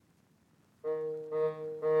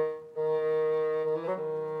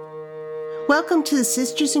Welcome to the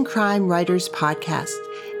Sisters in Crime Writers Podcast.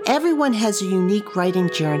 Everyone has a unique writing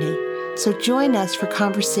journey, so join us for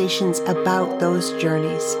conversations about those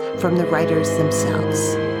journeys from the writers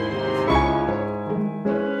themselves.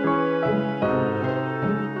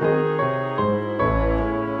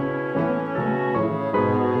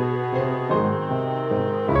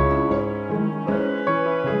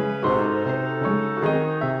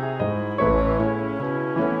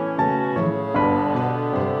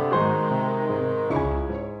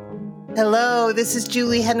 Hello, this is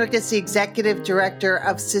Julie Henricus, the Executive Director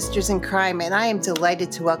of Sisters in Crime, and I am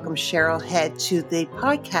delighted to welcome Cheryl A to the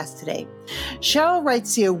podcast today. Cheryl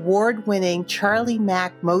writes the award-winning Charlie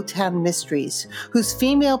Mack Motown Mysteries, whose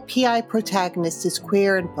female PI protagonist is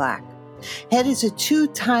queer and Black. Head is a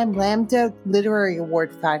two-time Lambda Literary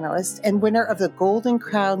Award finalist and winner of the Golden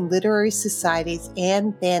Crown Literary Society's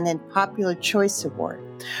Anne Bannon Popular Choice Award.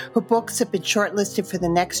 Her books have been shortlisted for the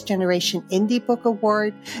Next Generation Indie Book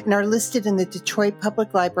Award and are listed in the Detroit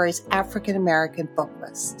Public Library's African American Book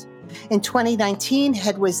List. In 2019,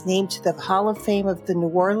 Head was named to the Hall of Fame of the New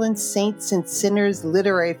Orleans Saints and Sinners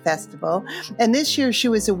Literary Festival, and this year she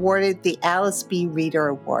was awarded the Alice B. Reader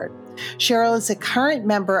Award. Cheryl is a current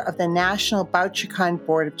member of the National Bouchercon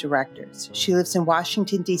Board of Directors. She lives in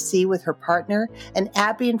Washington, D.C. with her partner and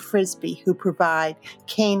Abby and Frisbee, who provide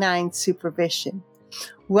canine supervision.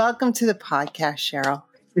 Welcome to the podcast, Cheryl.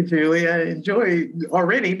 Julie, I enjoy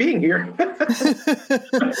already being here.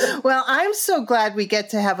 Well, I'm so glad we get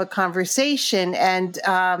to have a conversation and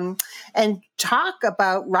talk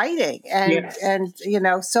about writing. And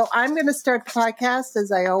so I'm going to start the podcast as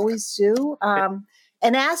I always do,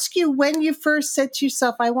 and ask you when you first said to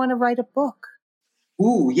yourself, I want to write a book.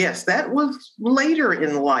 Ooh, yes, that was later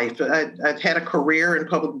in life. I've had a career in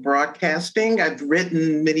public broadcasting. I've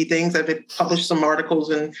written many things. I've published some articles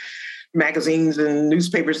in magazines and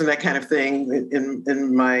newspapers and that kind of thing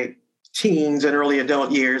in my teens and early adult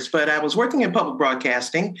years. But I was working in public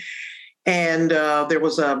broadcasting, and there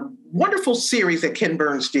was a wonderful series that Ken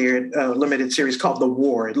Burns did, a limited series called The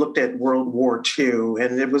War. It looked at World War II,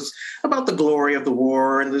 and it was about the glory of the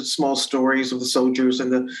war and the small stories of the soldiers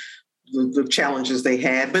and the challenges they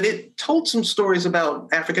had, but it told some stories about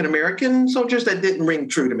African-American soldiers that didn't ring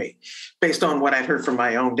true to me based on what I'd heard from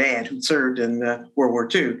my own dad who served in World War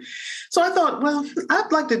II. So I thought, well,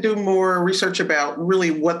 I'd like to do more research about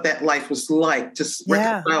really what that life was like, to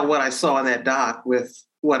reconcile what I saw in that doc with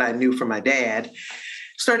what I knew from my dad.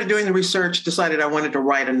 Started doing the research, decided I wanted to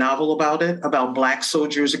write a novel about it, about Black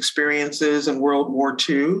soldiers' experiences in World War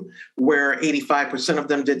II, where 85% of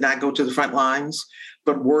them did not go to the front lines,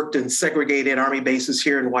 but worked in segregated Army bases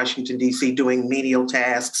here in Washington, D.C., doing menial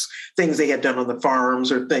tasks, things they had done on the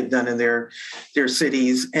farms or things done in their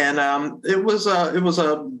cities. And it was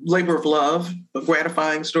a labor of love, a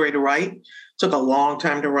gratifying story to write. Took a long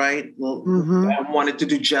time to write. Mm-hmm. I wanted to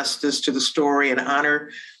do justice to the story and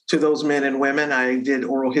honor to those men and women. I did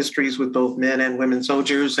oral histories with both men and women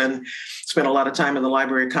soldiers and spent a lot of time in the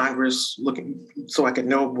Library of Congress looking so I could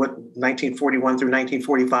know what 1941 through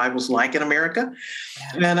 1945 was like in America.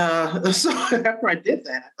 Yeah. And so after I did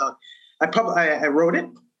that, I thought I wrote it.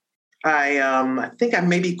 I think I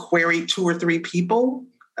maybe queried 2 or 3 people.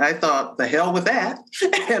 I thought, the hell with that.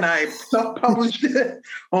 And I self-published it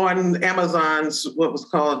on Amazon's what was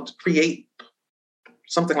called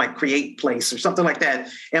something like Create Place or something like that,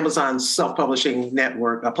 Amazon's self-publishing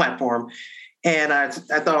network, a platform. And I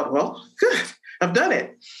thought, well, good, I've done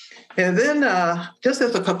it. And then just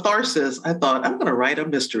as a catharsis, I thought, I'm going to write a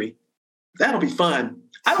mystery. That'll be fun.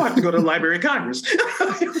 I don't have to go to the Library of Congress.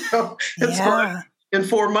 So in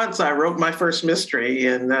 4 months, I wrote my first mystery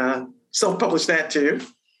and self-published that too.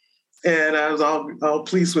 And I was all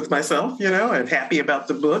pleased with myself, and happy about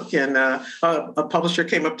the book. And a publisher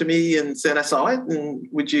came up to me and said, I saw it, and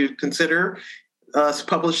would you consider us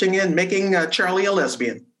publishing it and making Charlie a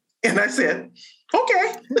lesbian? And I said,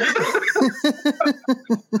 okay.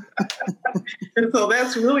 And so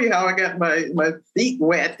that's really how I got my feet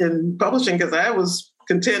wet in publishing, because I was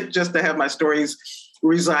content just to have my stories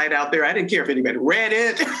reside out there. I didn't care if anybody read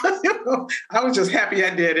it. I was just happy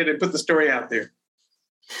I did it and put the story out there.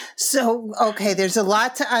 So, okay, there's a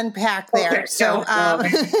lot to unpack there. Okay. So,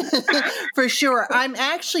 for sure, I'm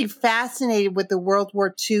actually fascinated with the World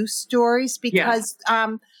War II stories because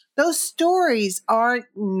those stories aren't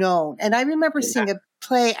known. And I remember seeing a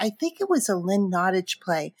play, I think it was a Lynn Nottage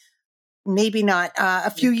play, maybe not,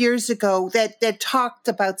 a few years ago that talked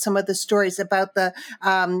about some of the stories about the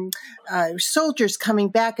soldiers coming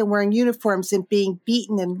back and wearing uniforms and being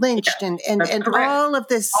beaten and lynched and all of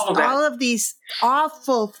this, all of these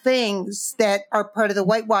awful things that are part of the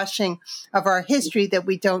whitewashing of our history that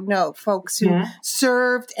we don't know. Folks who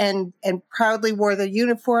served and proudly wore the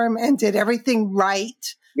uniform and did everything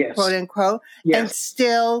right, quote unquote, and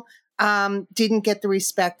still didn't get the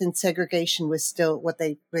respect, and segregation was still what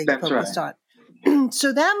they focused on.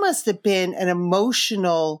 So that must have been an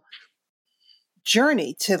emotional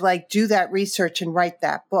journey to like do that research and write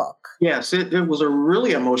that book. Yes, it was a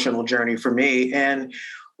really emotional journey for me. And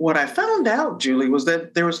what I found out, Julie, was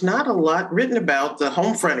that there was not a lot written about the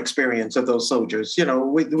home front experience of those soldiers. You know,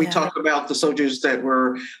 we talk about the soldiers that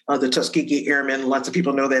were the Tuskegee Airmen. Lots of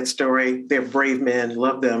people know that story. They're brave men,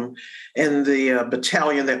 love them. And the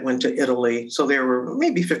battalion that went to Italy. So there were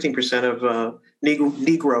maybe 15% of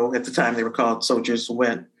Negro at the time they were called soldiers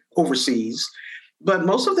went overseas. But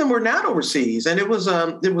most of them were not overseas. And it was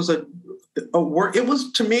to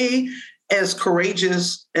me as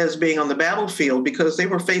courageous as being on the battlefield, because they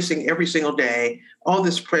were facing every single day all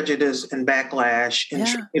this prejudice and backlash and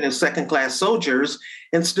treated as second-class soldiers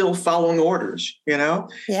and still following orders, you know?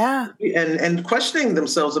 Yeah. And questioning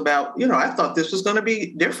themselves about, you know, I thought this was going to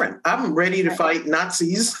be different. I'm ready to fight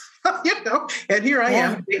Nazis, you know, and here I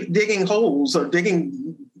am digging holes or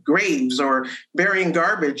digging graves or burying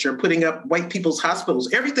garbage or putting up white people's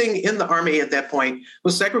hospitals. Everything in the Army at that point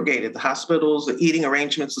was segregated. The hospitals, the eating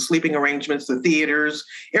arrangements, the sleeping arrangements, the theaters,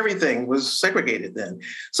 everything was segregated then.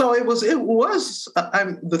 So it was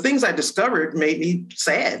the things I discovered made me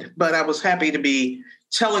sad, but I was happy to be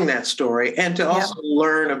telling that story and to also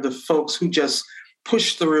learn of the folks who just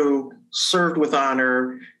pushed through, served with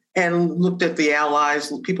honor, and looked at the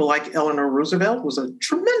allies. People like Eleanor Roosevelt was a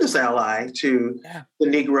tremendous ally to the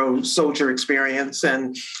Negro soldier experience,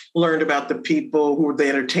 and learned about the people who were the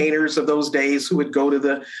entertainers of those days who would go to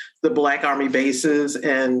the Black Army bases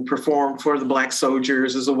and perform for the Black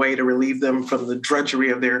soldiers as a way to relieve them from the drudgery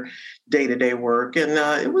of their day-to-day work. And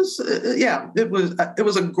it was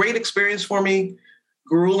a great experience for me,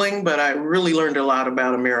 grueling, but I really learned a lot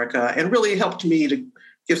about America and really helped me to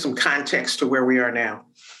give some context to where we are now.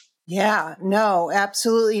 Yeah, no,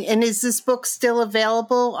 absolutely. And is this book still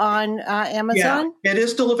available on Amazon? Yeah, it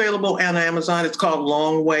is still available on Amazon. It's called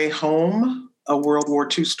Long Way Home, a World War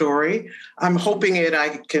II story. I'm hoping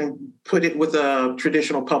I can put it with a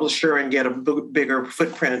traditional publisher and get a bigger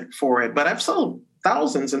footprint for it. But I've sold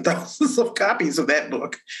thousands and thousands of copies of that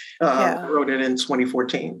book. I wrote it in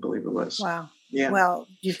 2014, I believe it was. Wow. Yeah. Well,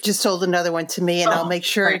 you've just sold another one to me, and I'll make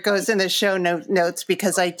sure it goes in the show notes,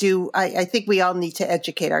 because I think we all need to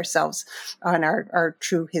educate ourselves on our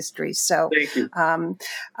true history. So, thank you.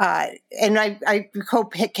 And I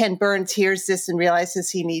hope Ken Burns hears this and realizes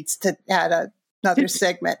he needs to add another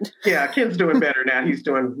segment. Yeah, Ken's doing better now. He's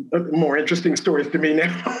doing more interesting stories to me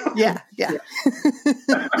now. Yeah.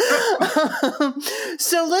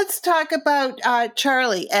 So let's talk about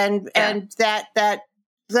Charlie and that.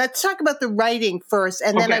 Let's talk about the writing first,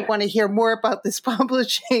 and then I want to hear more about this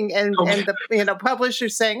publishing and the publisher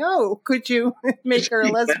saying, "Oh, could you make her a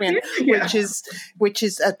lesbian?" which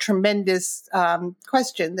is a tremendous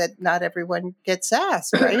question that not everyone gets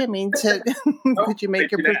asked, right? I mean, could you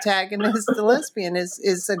make your protagonist a lesbian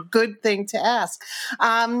is a good thing to ask.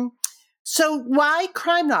 So, why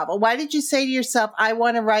crime novel? Why did you say to yourself, "I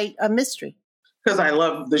want to write a mystery"? Because I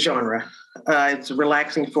love the genre. It's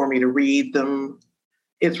relaxing for me to read them.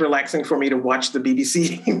 It's relaxing for me to watch the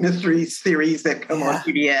BBC mystery series that come on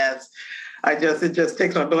PBS. It just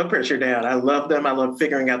takes my blood pressure down. I love them. I love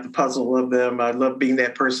figuring out the puzzle of them. I love being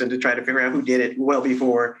that person to try to figure out who did it well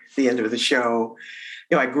before the end of the show.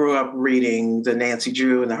 You know, I grew up reading the Nancy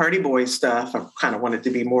Drew and the Hardy Boys stuff. I kind of wanted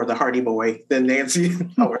to be more the Hardy Boy than Nancy,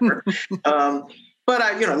 however. But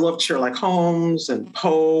I loved Sherlock Holmes and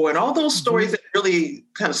Poe and all those stories that really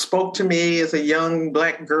kind of spoke to me as a young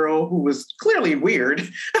Black girl who was clearly weird.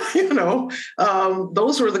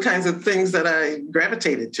 Those were the kinds of things that I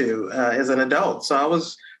gravitated to as an adult. So I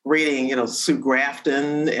was reading, Sue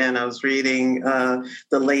Grafton, and I was reading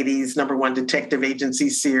the Ladies' #1 Detective Agency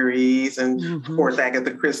series, and of course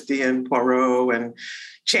Agatha Christie and Poirot and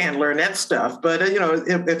Chandler and that stuff. But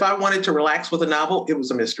if I wanted to relax with a novel, it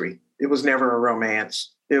was a mystery. It was never a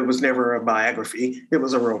romance. It was never a biography. It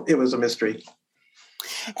was a mystery.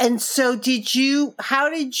 And so how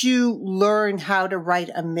did you learn how to write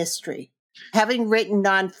a mystery? Having written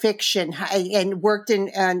nonfiction and worked in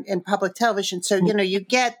public television. So, you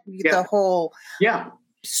get the whole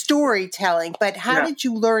storytelling, but how did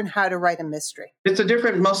you learn how to write a mystery? It's a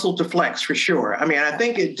different muscle to flex for sure. I mean, I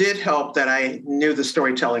think it did help that I knew the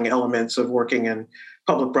storytelling elements of working in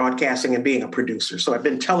public broadcasting and being a producer. So I've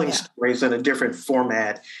been telling stories in a different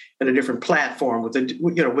format and a different platform with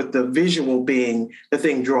the visual being the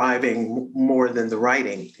thing driving more than the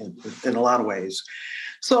writing in a lot of ways.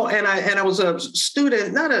 So, and I was a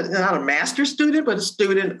student, not a master student, but a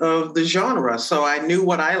student of the genre. So I knew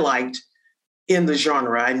what I liked in the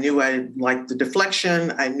genre. I knew I liked the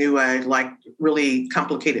deflection. I knew I liked really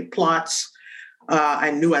complicated plots.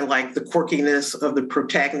 I knew I liked the quirkiness of the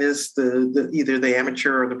protagonist, either the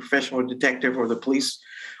amateur or the professional detective or the police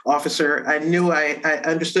officer. I knew I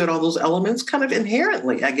understood all those elements kind of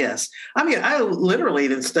inherently, I guess. I mean, I literally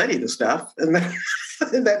didn't study the stuff. And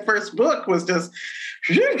that first book was just,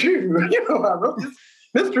 I wrote this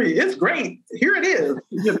mystery. It's great. Here it is,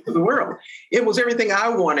 to the world. It was everything I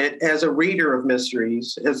wanted as a reader of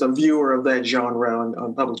mysteries, as a viewer of that genre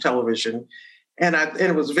on public television. And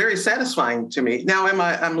it was very satisfying to me. Now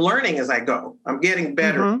I'm learning as I go. I'm getting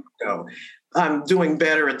better as I go. I'm doing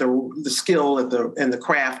better at the skill and the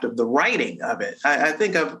craft of the writing of it. I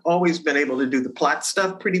think I've always been able to do the plot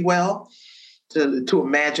stuff pretty well, to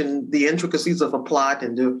imagine the intricacies of a plot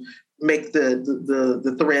and to make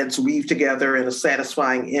the threads weave together in a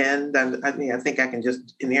satisfying end. I think I can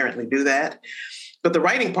just inherently do that. But the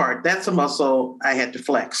writing part, that's a muscle I had to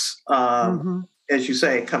flex. As you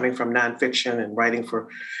say, coming from nonfiction and writing for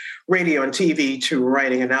radio and TV to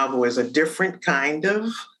writing a novel is a different kind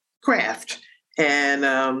of craft. And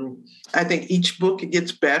I think each book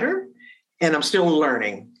gets better, and I'm still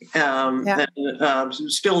learning.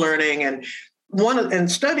 Still learning and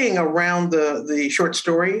studying around the short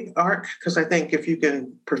story arc, because I think if you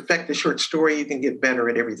can perfect the short story, you can get better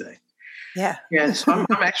at everything. Yeah. And so I'm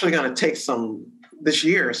actually going to take some this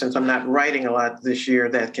year, since I'm not writing a lot this year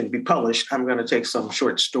that can be published. I'm going to take some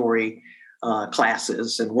short story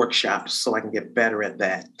classes and workshops so I can get better at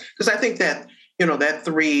that. Because I think that, that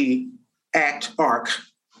 3-act arc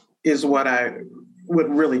is what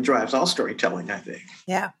really drives all storytelling, I think.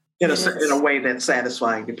 Yeah. In a way that's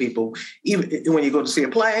satisfying to people. Even when you go to see a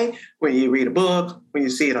play, when you read a book, when you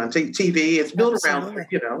see it on TV, it's built around,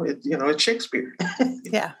 it's Shakespeare.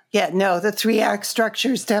 Yeah. No, the 3-act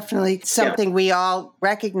structure is definitely something we all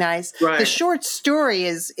recognize. Right. The short story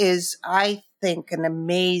is, I think, an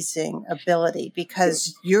amazing ability,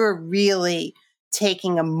 because you're really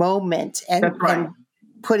taking a moment and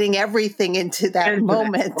putting everything into that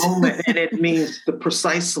moment. And it means the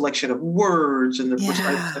precise selection of words and the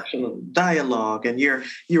precise selection of dialogue. And you're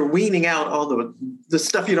weaning out all the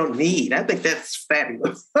stuff you don't need. I think that's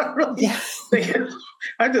fabulous. I'm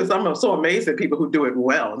so amazed at people who do it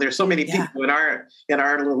well. There's so many people in our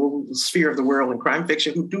little sphere of the world in crime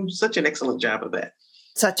fiction who do such an excellent job of that.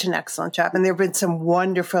 Such an excellent job. And there have been some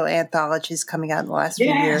wonderful anthologies coming out in the last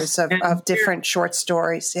few years of different short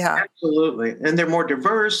stories. Yeah, absolutely. And they're more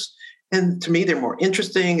diverse. And to me, they're more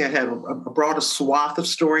interesting. They have a broader swath of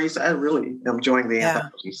stories. I really am enjoying the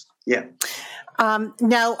anthologies. Yeah.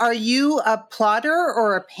 Now, are you a plotter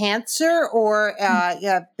or a pantser or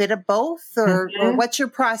a bit of both? Or what's your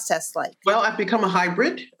process like? Well, I've become a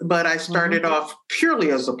hybrid, but I started off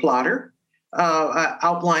purely as a plotter.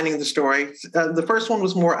 Outlining the story. The first one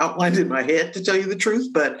was more outlined in my head, to tell you the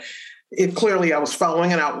truth, but I was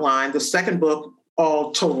following an outline. The second book,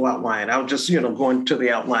 all total outline. I was just, go into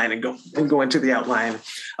the outline and go into the outline.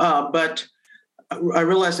 But I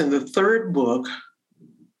realized in the third book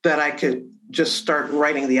that I could just start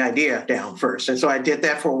writing the idea down first. And so I did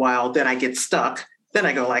that for a while. Then I get stuck. Then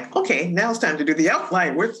I go like, okay, now it's time to do the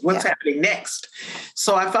outline. What's happening next?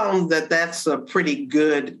 So I found that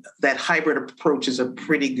that hybrid approach is a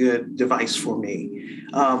pretty good device for me.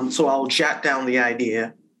 So I'll jot down the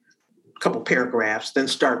idea, a couple paragraphs, then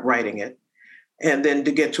start writing it. And then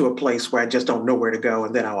to get to a place where I just don't know where to go,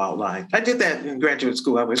 and then I'll outline. I did that in graduate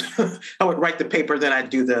school. I would write the paper, then I'd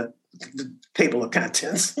do the table of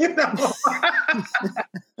contents,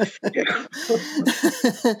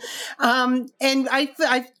 And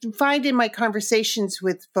I find in my conversations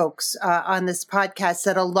with folks on this podcast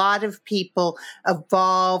that a lot of people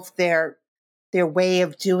evolve their way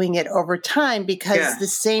of doing it over time, because the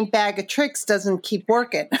same bag of tricks doesn't keep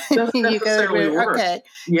working. You go, okay.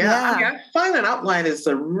 I find an outline is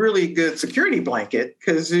a really good security blanket,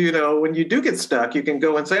 because, when you do get stuck, you can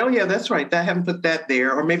go and say, oh, yeah, that's right. I haven't put that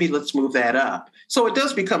there. Or maybe let's move that up. So it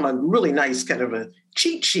does become a really nice kind of a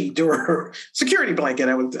cheat sheet or security blanket,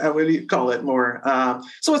 I would call it more.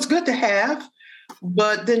 So it's good to have.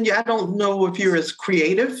 But then I don't know if you're as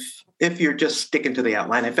creative if you're just sticking to the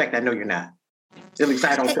outline. In fact, I know you're not. At least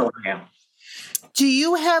I don't feel like I am. Do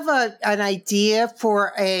you have an idea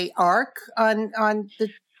for a arc on the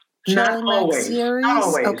Not Cheryl Mac always. Not series?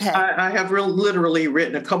 always. Okay. I have literally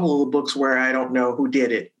written a couple of books where I don't know who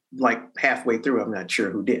did it. Like halfway through, I'm not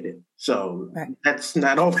sure who did it. So that's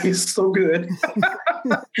not always so good.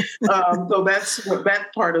 So that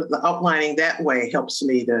part of the outlining that way helps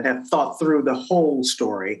me to have thought through the whole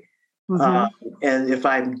story. And if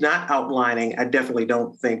I'm not outlining, I definitely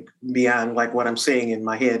don't think beyond like what I'm seeing in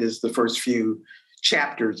my head is the first few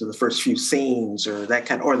chapters or the first few scenes or that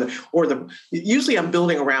kind of, usually I'm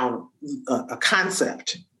building around a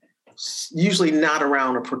concept, usually not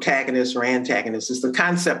around a protagonist or antagonist. It's the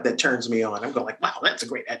concept that turns me on. I'm going like, wow, that's a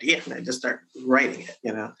great idea. And I just start writing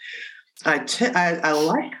it, I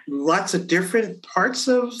like lots of different parts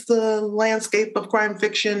of the landscape of crime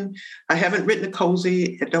fiction. I haven't written a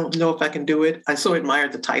cozy. I don't know if I can do it. I so admire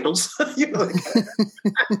the titles,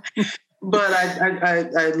 but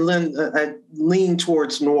I lean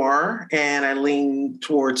towards noir and I lean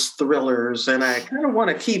towards thrillers, and I kind of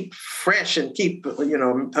want to keep fresh and keep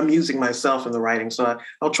amusing myself in the writing. So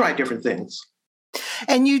I'll try different things.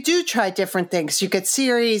 And you do try different things. You get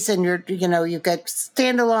series and you get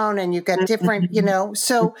standalone and you get different,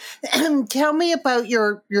 So tell me about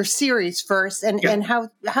your series first and how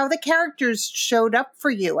the characters showed up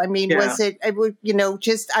for you. I mean, was it,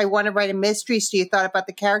 just I want to write a mystery, so you thought about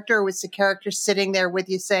the character, or was the character sitting there with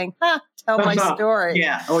you saying, tell my story?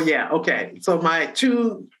 Yeah. Oh, yeah. Okay. So my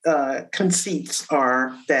two conceits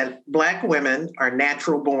are that Black women are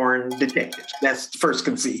natural-born detectives. That's the first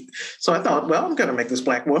conceit. So I thought, well, I'm going to make this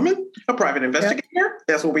Black woman a private investigator. Yep.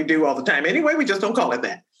 That's what we do all the time anyway. We just don't call it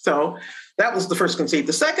that. So that was the first conceit.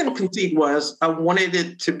 The second conceit was I wanted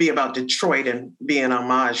it to be about Detroit and be an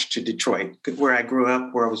homage to Detroit, where I grew up,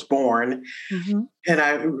 where I was born. Mm-hmm.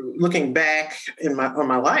 And looking back on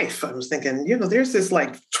my life, I was thinking, there's this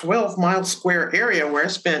like 12-mile square area where I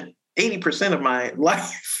spent 80% of my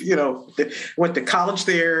life, went to college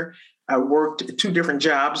there. I worked 2 different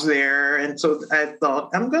jobs there. And so I thought,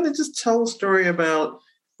 I'm going to just tell a story about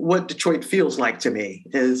what Detroit feels like to me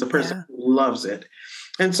as a person who loves it.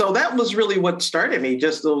 And so that was really what started me,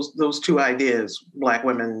 just those 2 ideas. Black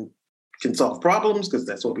women can solve problems because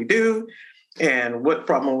that's what we do. And what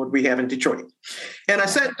problem would we have in Detroit? And I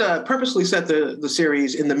purposely set the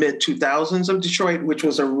series in the mid-2000s of Detroit, which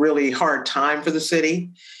was a really hard time for the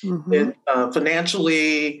city. Mm-hmm.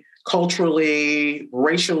 Financially, culturally,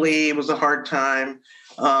 racially, it was a hard time.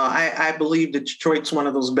 I believe that Detroit's one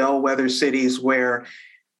of those bellwether cities where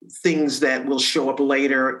things that will show up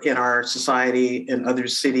later in our society and other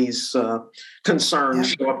cities' concerns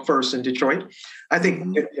show up first in Detroit. I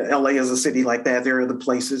think LA is a city like that. There are other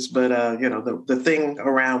places, but the thing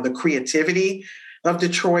around the creativity of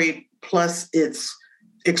Detroit, plus its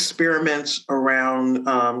experiments around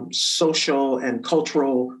social and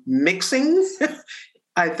cultural mixing,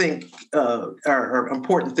 I think are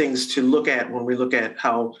important things to look at when we look at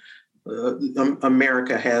how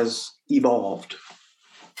America has evolved.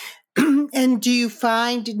 And do you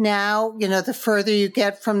find now, the further you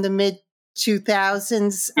get from the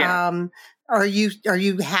mid-2000s, are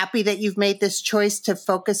you happy that you've made this choice to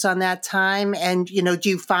focus on that time? And, do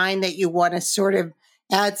you find that you want to sort of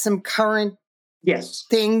add some current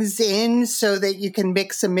things in so that you can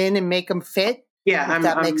mix them in and make them fit? Yeah,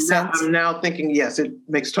 that makes sense. I'm now thinking, yes, it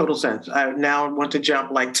makes total sense. I now want to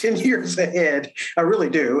jump like 10 years ahead. I really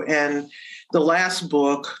do. And the last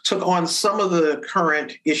book took on some of the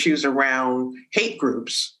current issues around hate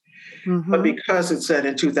groups. Mm-hmm. But because it's set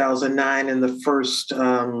in 2009 in the first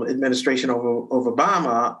administration of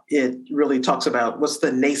Obama, it really talks about what's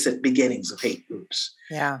the nascent beginnings of hate groups.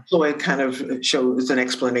 Yeah. So it kind of shows an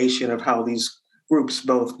explanation of how these groups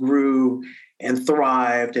both grew and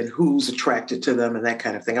thrived and who's attracted to them and that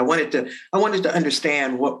kind of thing. I wanted to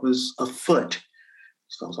understand what was afoot.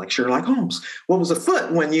 Sounds like Sherlock Holmes. What was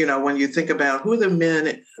afoot when you think about who are the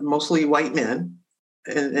men, mostly white men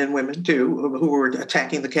and women too, who were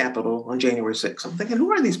attacking the Capitol on January 6th. I'm thinking,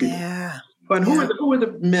 who are these people? Yeah. But who are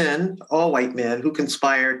the men, all white men, who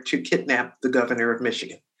conspired to kidnap the governor of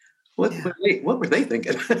Michigan? What were they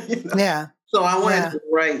thinking? Yeah. So I wanted to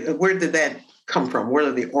write, where did that come from? Where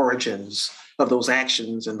are the origins of those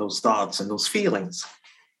actions and those thoughts and those feelings?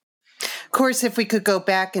 Of course, if we could go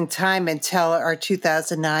back in time and tell our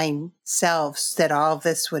 2009 selves that all of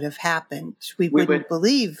this would have happened, we wouldn't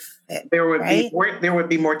believe it. There would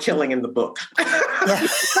be more killing in the book. Yeah.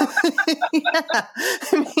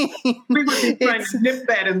 We would be trying to nip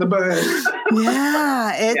that in the bud.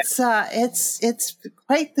 Yeah, it's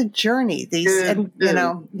quite the journey.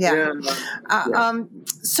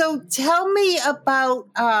 So tell me about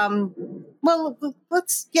Well,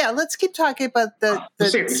 let's keep talking about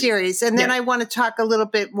the series. And then I want to talk a little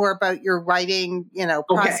bit more about your writing,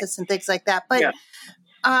 process and things like that. But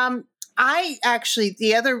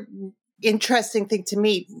the other interesting thing to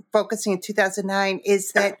me, focusing in 2009,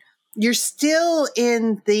 is that you're still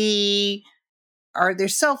in are there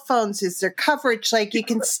cell phones? Is there coverage? Like, you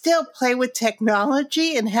can still play with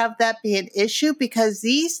technology and have that be an issue, because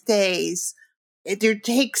these days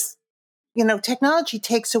technology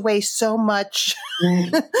takes away so much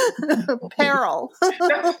peril.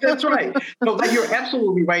 That's right. No, but you're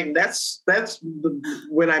absolutely right. And that's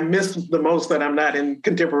when I miss the most that I'm not in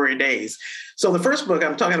contemporary days. So the first book,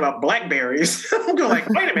 I'm talking about BlackBerries. I'm going like,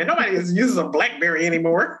 wait a minute, nobody uses a BlackBerry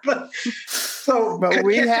anymore. But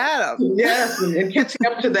we had them. Yes, and catching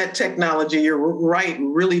up to that technology, you're right,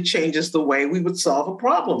 really changes the way we would solve a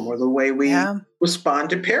problem or the way we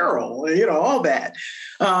respond to peril, all that.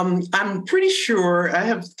 I'm pretty sure I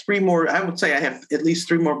have 3 more. I would say I have at least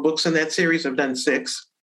 3 more books in that series. I've done 6.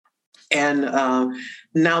 And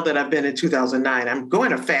now that I've been in 2009, I'm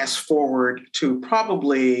going to fast forward to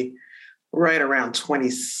probably right around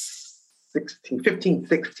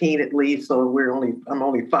 2016 at least. So I'm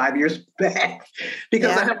only 5 years back,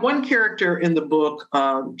 because I have one character in the book,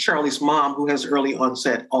 Charlie's mom, who has early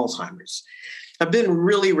onset Alzheimer's. I've been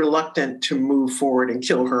really reluctant to move forward and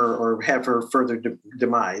kill her or have her further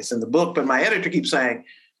demise in the book. But my editor keeps saying,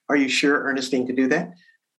 are you sure Ernestine could do that?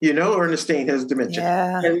 Ernestine has dementia,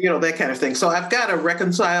 and that kind of thing. So I've got to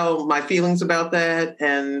reconcile my feelings about that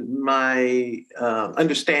and my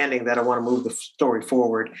understanding that I want to move the story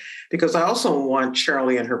forward, because I also want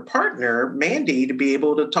Charlie and her partner, Mandy, to be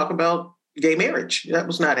able to talk about gay marriage. That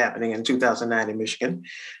was not happening in 2009 in Michigan.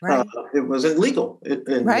 Right. It wasn't legal at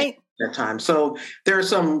that time. So there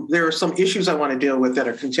are some issues I want to deal with that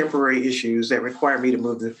are contemporary issues that require me to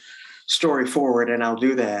move the story forward, and I'll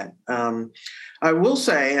do that. I will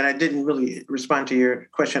say, and I didn't really respond to your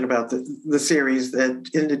question about the series, that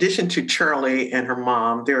in addition to Charlie and her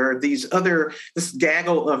mom, there are this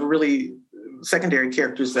gaggle of really secondary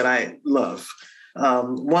characters that I love.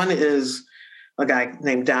 One is a guy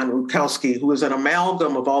named Don Rukowski, who was an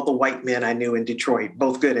amalgam of all the white men I knew in Detroit,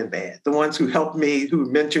 both good and bad. The ones who helped me,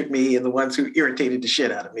 who mentored me, and the ones who irritated the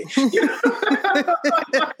shit out of me.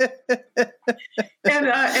 And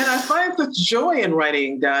I find such joy in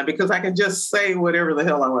writing Don, because I can just say whatever the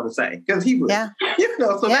hell I want to say, because he would. That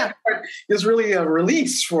part is really a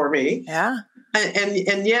release for me. Yeah.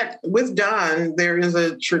 And yet with Don, there is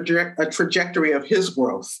a trajectory of his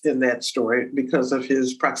growth in that story because of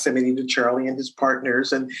his proximity to Charlie and his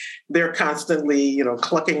partners. And they're constantly,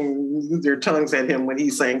 clucking their tongues at him when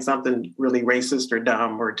he's saying something really racist or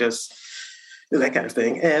dumb or just that kind of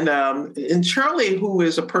thing. And Charlie, who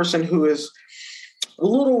is a person who is a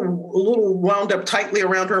little wound up tightly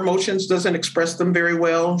around her emotions, doesn't express them very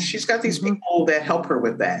well. She's got these people that help her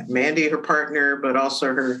with that. Mandy, her partner, but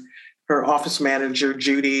also her office manager,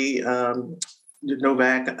 Judy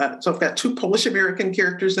Novak. So I've got 2 Polish-American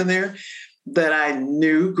characters in there that I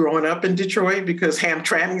knew growing up in Detroit, because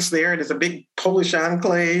Hamtramck's there and it's a big Polish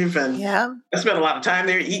enclave. And I spent a lot of time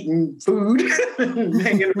there eating food and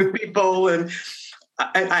hanging with people. And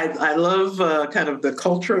I love kind of the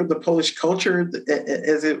culture, the Polish culture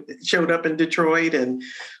as it showed up in Detroit and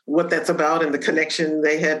what that's about and the connection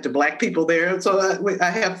they had to Black people there. So I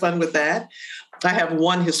have fun with that. I have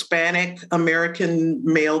one Hispanic American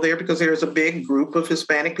male there because there's a big group of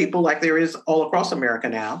Hispanic people like there is all across America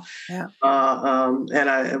now. Yeah. And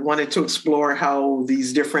I wanted to explore how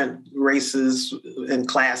these different races and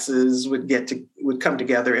classes would come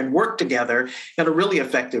together and work together in a really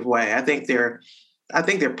effective way. I think they're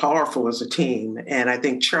powerful as a team. And I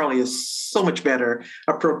think Charlie is so much better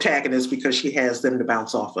a protagonist because she has them to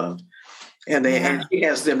bounce off of. And she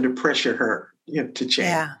has them to pressure her to change.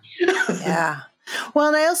 Yeah. Yeah. Well,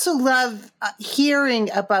 and I also love hearing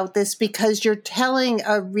about this because you're telling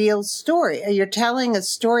a real story. You're telling a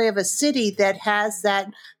story of a city that has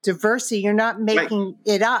that diversity. You're not making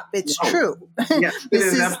it up. It's true. Yeah,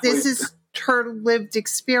 this is her lived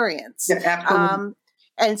experience. Yeah, absolutely.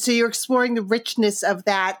 And so you're exploring the richness of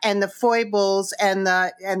that and the foibles and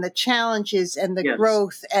the challenges and the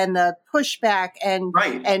growth and the pushback and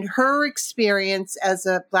her experience as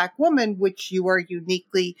a Black woman, which you are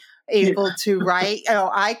uniquely able to write.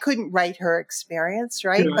 I couldn't write her experience,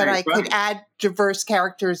 right? But I could add diverse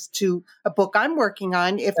characters to a book I'm working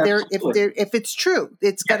on if it's true.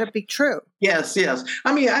 It's got to be true. Yes, yes.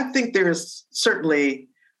 I mean, I think there's certainly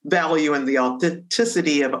value in the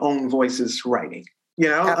authenticity of own voices writing.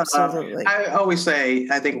 Absolutely. I always say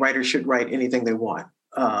I think writers should write anything they want.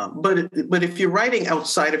 But if you're writing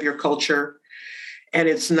outside of your culture and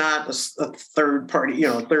it's not a third party,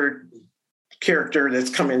 a third character that's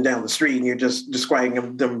coming down the street and you're just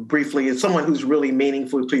describing them briefly. It's someone who's really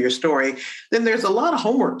meaningful to your story. Then there's a lot of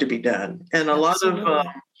homework to be done and a Absolutely. lot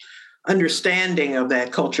of understanding of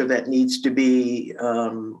that culture that needs to be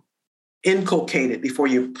inculcated before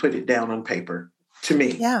you put it down on paper, to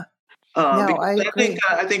me. Yeah. I agree.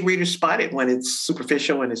 I think readers spot it when it's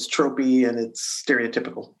superficial and it's tropey and it's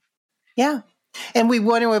stereotypical. Yeah. And we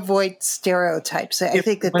want to avoid stereotypes. I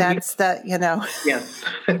think that's the, Yeah.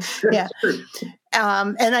 Yeah.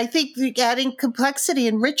 And I think adding complexity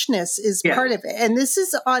and richness is part of it. And this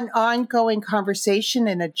is an ongoing conversation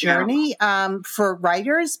and a journey for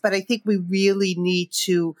writers, but I think we really need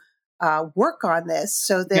to work on this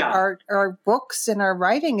so that our books and our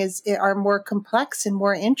writing are more complex and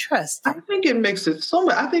more interesting. I think it makes it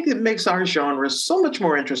I think it makes our genre so much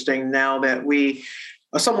more interesting now that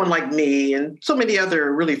someone like me and so many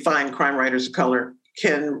other really fine crime writers of color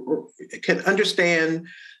can understand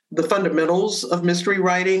the fundamentals of mystery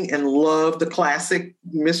writing and love the classic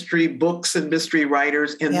mystery books and mystery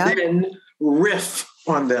writers and then riff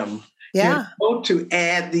on them. Yeah. To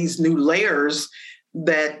add these new layers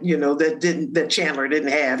that that Chandler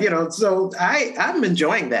didn't have. So I'm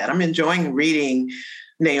enjoying that. I'm enjoying reading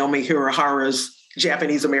Naomi Hirahara's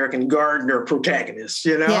Japanese American gardener protagonist.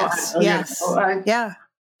 Yes.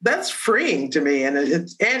 That's freeing to me, and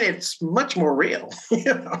it's much more real.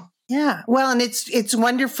 Yeah. Well, and it's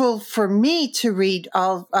wonderful for me to read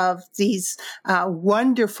all of these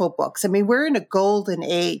wonderful books. I mean, we're in a golden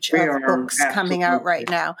age of books coming out right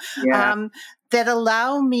now that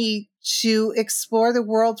allow me to explore the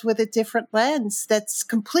world with a different lens that's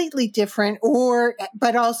completely different,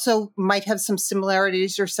 but also might have some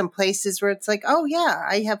similarities or some places where it's like, oh yeah,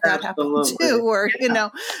 I have that happen too. Or,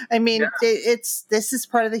 this is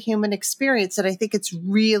part of the human experience. And I think it's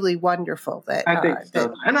really wonderful that I think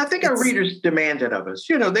so. And I think our readers demand it of us.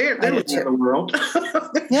 They're looking at the world.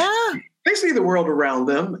 They see the world around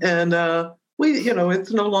them. And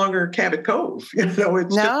it's no longer Cabot Cove.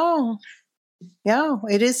 No,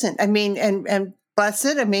 it isn't. I mean, and bless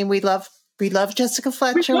it. I mean, we love Jessica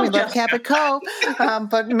Fletcher. We love Cabot Cove.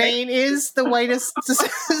 But Maine is the whitest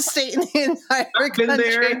state in the entire country. I've been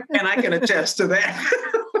there, and I can attest to that.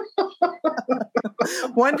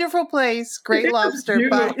 Wonderful place, great lobster.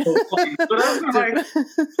 But I'm like,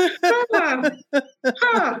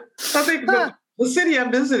 I think the city I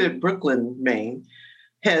visited, Brooklyn, Maine,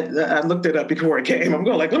 I looked it up before I came. I'm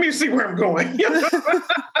going let me see where I'm going.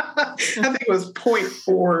 I think it was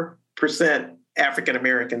 0.4% African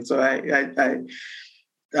American. So I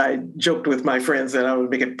joked with my friends that I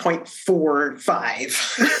would make it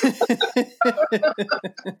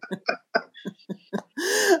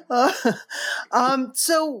 0.45.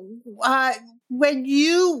 So when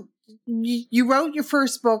you wrote your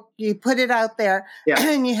first book, you put it out there,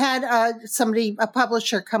 and you had a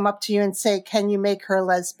publisher come up to you and say, "Can you make her a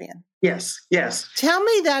lesbian?" Yes. Tell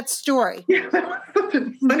me that story. Yeah, that's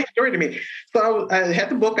a funny story to me. So I had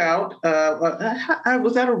the book out. I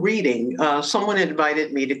was at a reading. Someone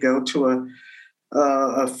invited me to go to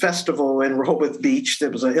a festival in Rehoboth Beach. There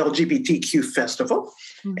was a LGBTQ festival.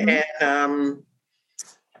 Mm-hmm. And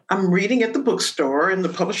I'm reading at the bookstore, and the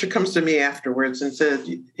publisher comes to me afterwards and said,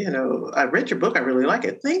 I read your book. I really like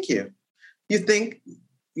it. Thank you. You think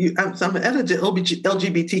I'm at an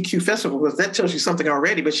LGBTQ festival, because that tells you something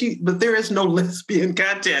already, but there is no lesbian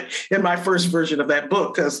content in my first version of that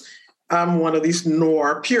book, because I'm one of these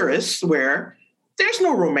noir purists where there's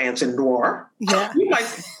no romance in noir. Yeah. You might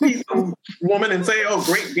see some woman and say, "Oh,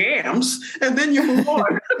 great gams," and then you move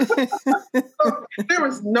on. So there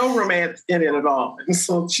was no romance in it at all. And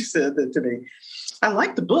so she said that to me. I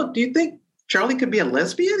like the book. Do you think Charlie could be a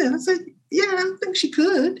lesbian? And I said, yeah, I think she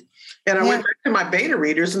could. And I went back to my beta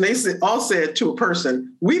readers, and they all said to a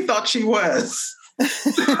person, "We thought she was."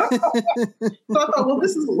 So I thought, well,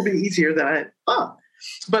 this is a little bit easier than I thought.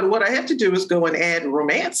 But what I had to do was go and add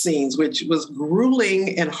romance scenes, which was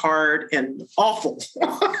grueling and hard and awful.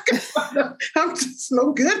 I'm just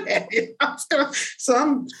no good at it. So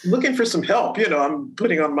I'm looking for some help. I'm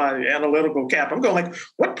putting on my analytical cap. I'm going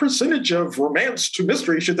what percentage of romance to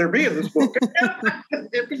mystery should there be in this book? And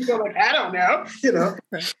people go I don't know.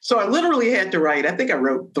 So I literally had to write, I think I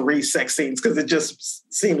wrote 3 sex scenes, because it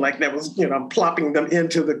just seemed like that was, plopping them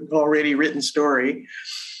into the already written story.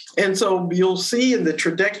 And so you'll see in the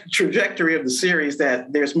trajectory of the series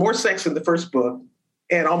that there's more sex in the first book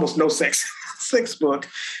and almost no sex sex book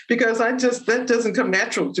because that doesn't come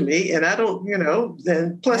natural to me. And I don't,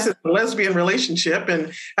 and plus it's a lesbian relationship.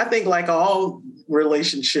 And I think like all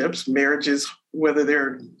relationships, marriages, whether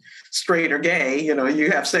they're straight or gay,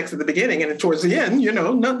 you have sex at the beginning and towards the end,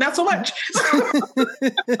 not so much.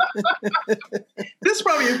 This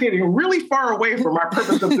probably is getting really far away from our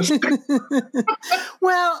purpose of this.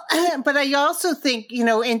 Well, but I also think,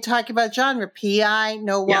 in talking about genre, PI,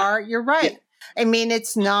 noir, you're right. Yeah. I mean,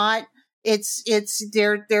 it's not,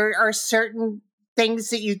 there are certain things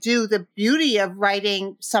that you do. The beauty of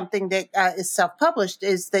writing something that is self-published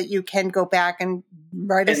is that you can go back and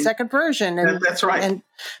write a second version and that's right. And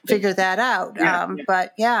figure that out.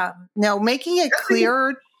 But making it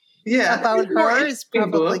clearer about her is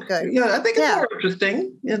probably good. Yeah, I think it's more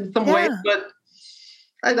interesting in some ways, but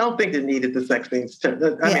I don't think they needed the sex scenes. I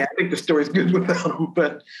mean, I think the story's good without them,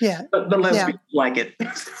 but the lesbians like it.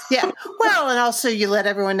 Yeah. Well, and also you let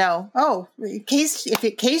everyone know, in case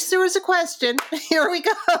there was a question, here we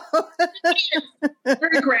go.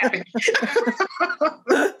 Very graphic.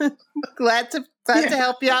 Glad to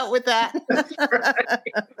help you out with that.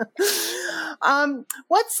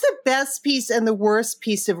 What's the best piece and the worst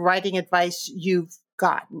piece of writing advice you've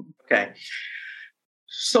gotten? Okay.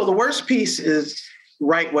 So the worst piece is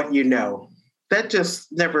write what you know. That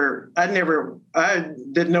just I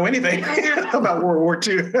didn't know anything about World War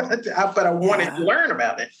II, but I wanted to learn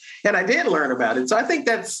about it. And I did learn about it. So I think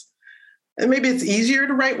maybe it's easier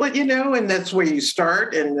to write what you know, and that's where you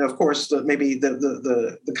start. And of course, maybe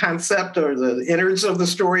the concept or the innards of the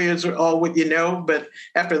story is all what you know. But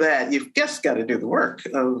after that, you've just got to do the work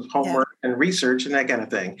of homework and research and that kind of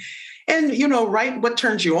thing. And, write what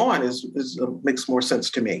turns you on makes more sense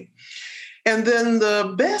to me. And then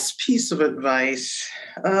the best piece of advice,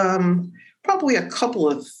 probably a couple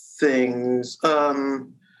of things.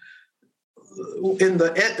 In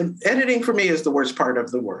the editing for me is the worst part of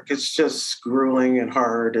the work. It's just grueling and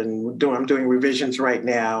hard, and I'm doing revisions right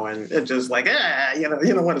now, and it's just like, you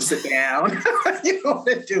don't want to sit down, you don't want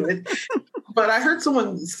to do it. But I heard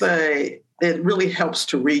someone say it really helps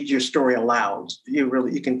to read your story aloud.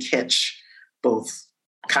 You can catch both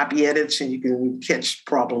copy edits, and you can catch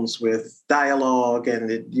problems with dialogue, and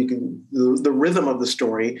the rhythm of the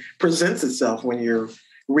story presents itself when you're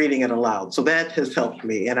reading it aloud. So that has helped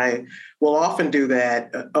me. And I will often do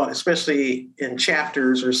that, especially in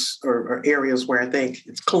chapters or areas where I think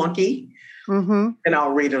it's clunky, and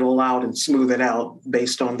I'll read it aloud and smooth it out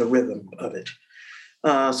based on the rhythm of it.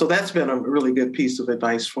 So that's been a really good piece of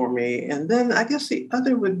advice for me. And then I guess the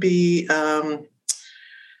other would be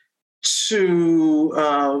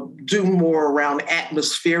to do more around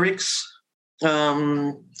atmospherics.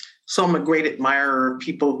 So I'm a great admirer of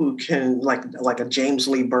people who can, like a James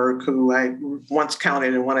Lee Burke, who I once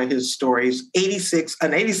counted in one of his stories, an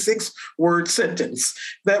 86-word sentence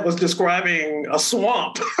that was describing a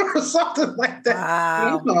swamp or something like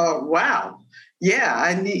that. Wow. Wow. Yeah,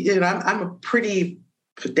 I'm a pretty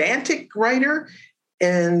pedantic writer.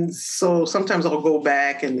 And so sometimes I'll go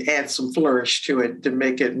back and add some flourish to it to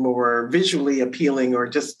make it more visually appealing, or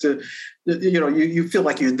just to, you feel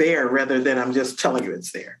like you're there rather than I'm just telling you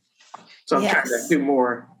it's there. So I'm trying to do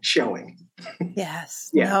more showing. Yes.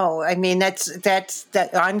 Yeah. No, I mean, that's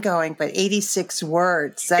that ongoing, but 86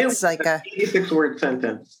 words, that's like a 86-word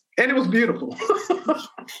sentence. And it was beautiful.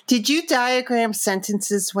 Did you diagram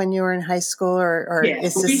sentences when you were in high school, or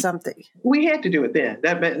is this something? We had to do it then.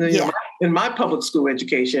 That meant, in my public school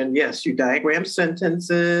education, yes, you diagram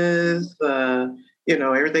sentences.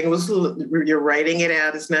 Everything was, you're writing it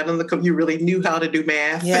out. It's not on the computer. You really knew how to do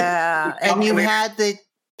math. Yeah, and you had the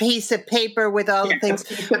piece of paper with all the things.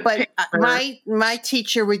 But my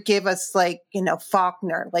teacher would give us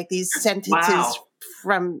Faulkner, like these sentences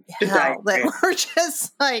from hell that were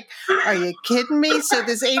just like, are you kidding me? So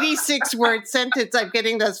this 86-word sentence, I'm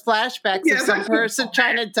getting those flashbacks of some person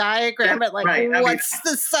trying to diagram it. What's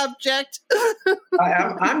the subject?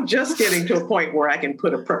 I'm just getting to a point where I can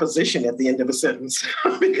put a preposition at the end of a sentence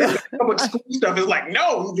because public school stuff is like,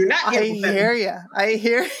 no, you're not. I hear you.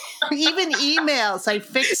 Even emails, I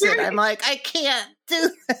fix it. I'm like, I can't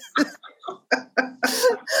do that.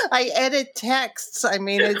 I edit texts. I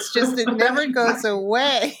mean, it never goes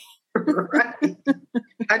away. Right.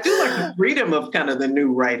 I do like the freedom of kind of the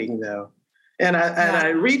new writing, though. And I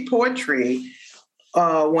read poetry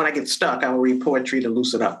when I get stuck. I'll read poetry to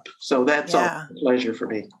loosen up. So that's a pleasure for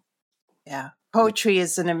me. Yeah. Poetry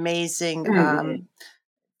is an amazing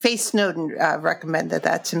Faye Snowden recommended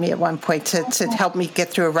that to me at one point to help me get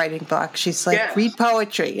through a writing block. She's like, read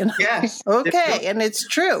poetry. And Yes. okay. And it's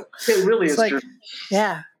true. It really it's is like, true.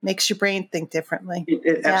 Yeah. Makes your brain think differently.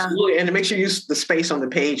 Absolutely. And it makes you use the space on the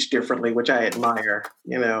page differently, which I admire,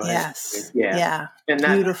 Yes. And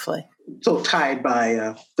not beautifully. so tied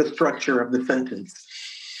by the structure of the sentence.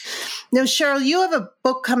 Now, Cheryl, you have a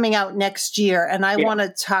book coming out next year, and I want to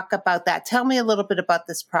talk about that. Tell me a little bit about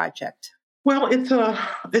this project. Well,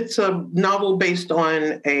 it's a novel based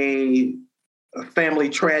on a family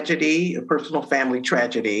tragedy, a personal family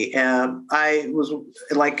tragedy. I was,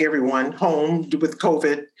 like everyone, home with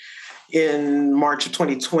COVID in March of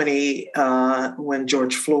 2020 when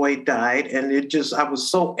George Floyd died, and I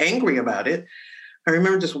was so angry about it. I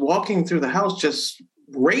remember just walking through the house, just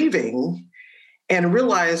raving, and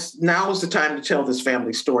realized now was the time to tell this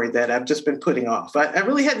family story that I've just been putting off. I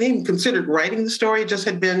really hadn't even considered writing the story. It just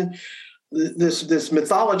had been this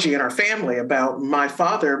mythology in our family about my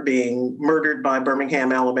father being murdered by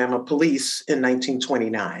Birmingham, Alabama police in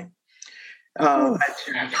 1929.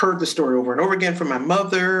 I've heard the story over and over again from my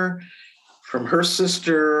mother, from her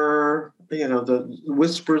sister, the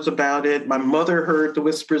whispers about it. My mother heard the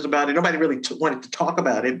whispers about it. Nobody really wanted to talk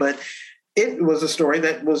about it, but it was a story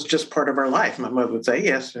that was just part of our life. My mother would say,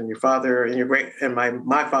 yes, and your father and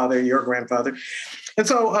my father, your grandfather. And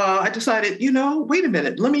so I decided, wait a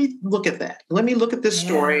minute, let me look at that. Let me look at this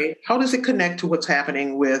story. How does it connect to what's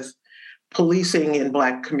happening with policing in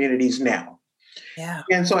Black communities now? Yeah.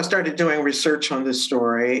 And so I started doing research on this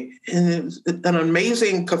story. And it's an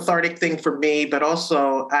amazing cathartic thing for me, but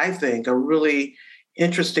also, I think, a really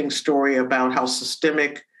interesting story about how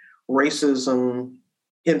systemic racism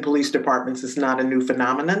in police departments is not a new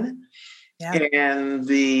phenomenon. Yeah. And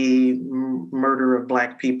the murder of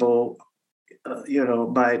Black people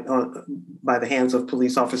by the hands of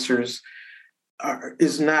police officers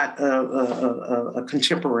is not a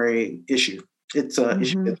contemporary issue. It's an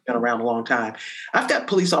issue that's been around a long time. I've got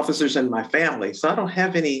police officers in my family, so I don't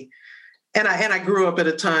have any. And I grew up at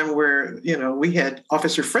a time where we had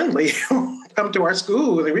Officer Friendly come to our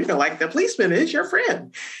school, and we feel like the policeman is your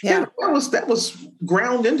friend. Yeah, that was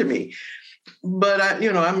ground into me. But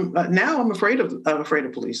I'm afraid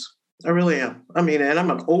of police. I really am. I mean, and I'm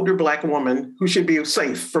an older Black woman who should be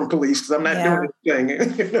safe from police because I'm not doing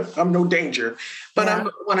anything. I'm no danger.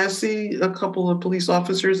 But when I see a couple of police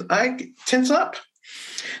officers, I tense up.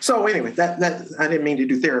 So anyway, that I didn't mean to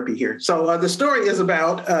do therapy here. So the story is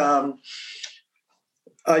about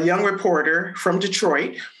a young reporter from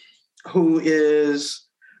Detroit who is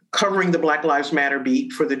covering the Black Lives Matter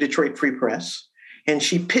beat for the Detroit Free Press. And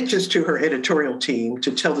she pitches to her editorial team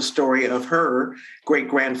to tell the story of her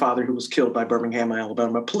great-grandfather who was killed by Birmingham,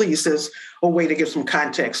 Alabama police as a way to give some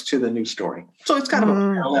context to the news story. So it's kind of a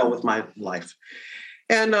parallel with my life.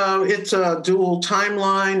 And it's a dual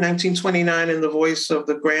timeline, 1929 in the voice of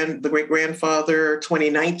the great-grandfather,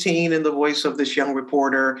 2019 in the voice of this young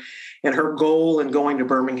reporter. And her goal in going to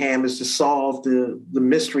Birmingham is to solve the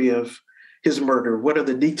mystery of his murder. What are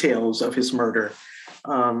the details of his murder?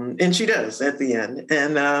 And she does at the end.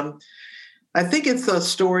 And I think it's a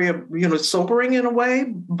story of, sobering in a way,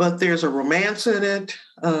 but there's a romance in it.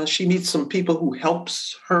 She meets some people who help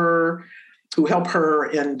her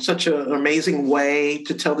in such an amazing way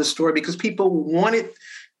to tell this story because people want it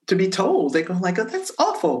to be told. They go like, oh, that's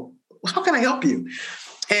awful. How can I help you?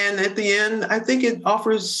 And at the end, I think it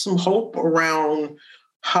offers some hope around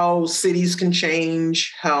how cities can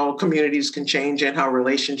change, how communities can change, and how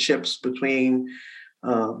relationships between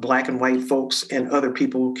Black and white folks and other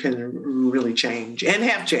people can really change and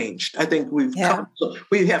have changed. I think we have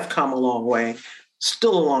come a long way,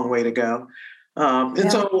 still a long way to go. That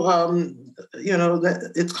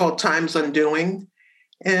it's called Time's Undoing.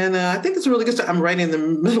 And I think it's a really good story. I'm right in the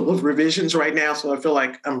middle of revisions right now, so I feel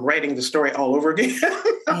like I'm writing the story all over again.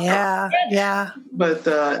 Yeah. But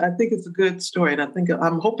I think it's a good story, and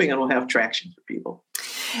I'm hoping it'll have traction for people.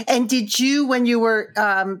 And did you, when you were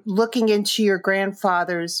looking into your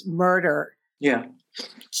grandfather's murder,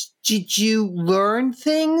 did you learn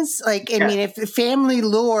things? I mean, if family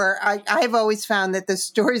lore, I've always found that the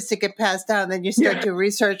stories that get passed down, then you start to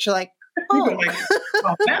research, like, that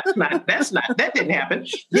didn't happen.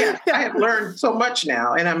 Yeah, I have learned so much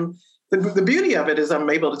now. And the beauty of it is I'm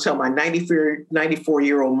able to tell my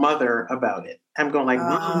 94-year-old mother about it. I'm going like,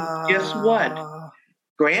 Mom, guess what?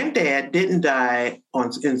 Granddad didn't die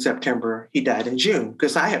in September. He died in June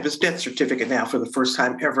because I have his death certificate now for the first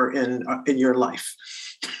time ever in your life.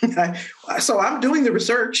 So I'm doing the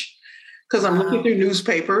research because I'm looking through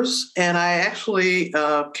newspapers, and I actually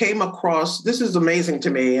came across, this is amazing to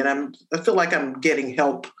me, and I feel like I'm getting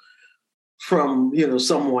help from,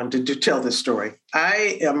 someone to tell this story.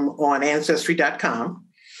 I am on Ancestry.com.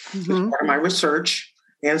 It's part of my research.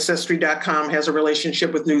 Ancestry.com has a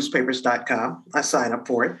relationship with newspapers.com. I sign up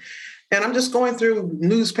for it. And I'm just going through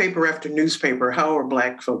newspaper after newspaper. How are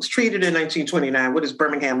Black folks treated in 1929? What is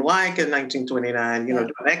Birmingham like in 1929?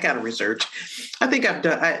 Doing that kind of research. I think I've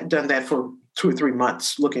done that for 2 or 3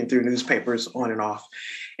 months, looking through newspapers on and off.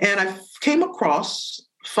 And I came across,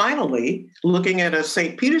 finally, looking at a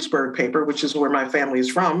St. Petersburg paper, which is where my family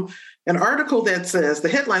is from, an article that says, the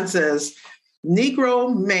headline says,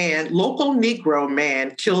 local Negro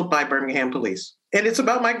man killed by Birmingham police. And it's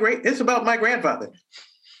about my grandfather.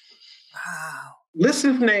 Wow. Lists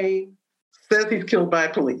his name, says he's killed by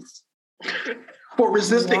police for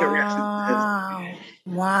resisting arrest.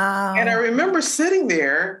 Wow. And I remember sitting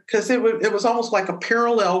there because it was almost like a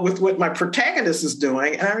parallel with what my protagonist is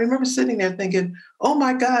doing. And I remember sitting there thinking, oh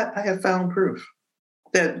my God, I have found proof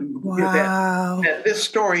that this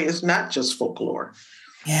story is not just folklore.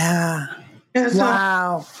 Yeah. And so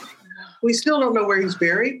wow. We still don't know where he's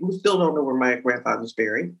buried. We still don't know where my grandfather's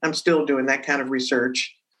buried. I'm still doing that kind of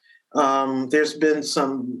research. There's been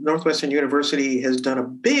Northwestern University has done a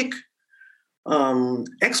big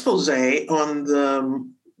expose on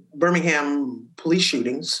the Birmingham police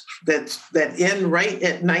shootings that end right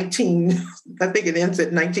at I think it ends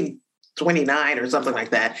at 1929 or something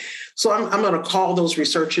like that. So I'm going to call those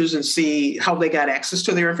researchers and see how they got access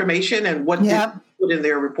to their information and what they put in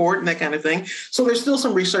their report and that kind of thing. So there's still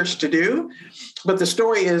some research to do, but the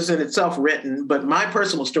story is in itself written, but my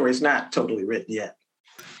personal story is not totally written yet.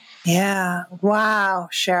 Yeah. Wow,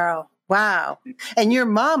 Cheryl. Wow. And your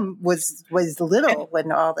mom was little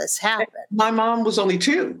when all this happened. My mom was only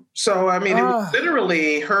 2. So, it was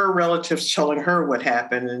literally her relatives telling her what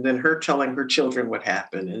happened and then her telling her children what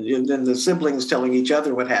happened and then the siblings telling each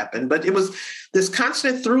other what happened. But it was this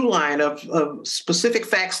constant through line of specific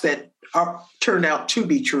facts that turned out to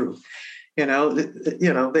be true.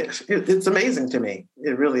 It's amazing to me.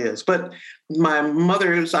 It really is. But my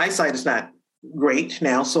mother's eyesight is not great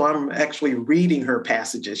now, so I'm actually reading her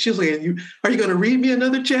passages. She's like, are you going to read me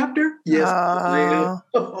another chapter? Yes.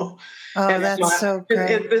 That's so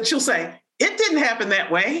great. And she'll say, it didn't happen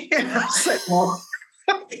that way. And I'll say,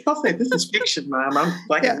 I'll say, this is fiction, Mom. I'm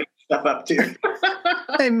making stuff up too.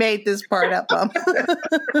 I made this part up, Mom.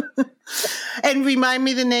 And remind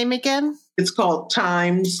me the name again? It's called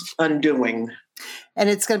Time's Undoing. And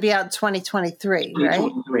it's going to be out in 2023, right?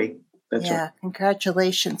 2023. That's right.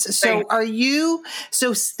 Congratulations. So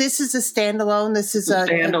this is a standalone. This is a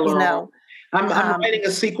standalone. I'm writing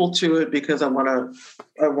a sequel to it because I want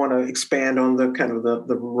to expand on the kind of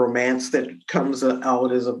the romance that comes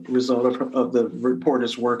out as a result of the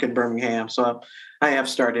reporter's work in Birmingham. So I have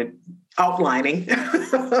started outlining.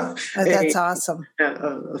 That's awesome.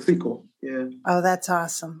 A sequel. Yeah. Oh, that's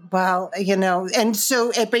awesome. Well, and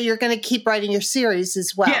so, but you're going to keep writing your series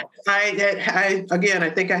as well. Yeah.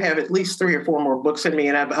 I think I have at least 3 or 4 more books in me,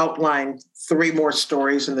 and I've outlined 3 more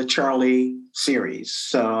stories in the Charlie series.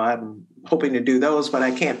 So I'm hoping to do those, but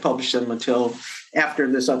I can't publish them until after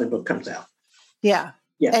this other book comes out. Yeah.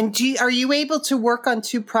 Yeah. And are you able to work on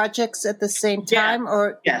 2 projects at the same time? Yeah.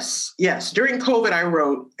 Or Yes. During COVID, I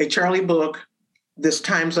wrote a Charlie book, this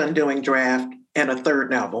Time's Undoing draft, and a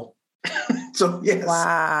 3rd novel. So, yes.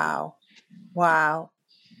 Wow.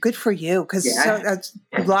 Good for you, because a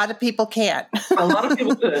lot of people can't. A lot of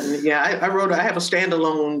people couldn't. Yeah, I have a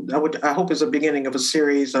standalone, I hope is a beginning of a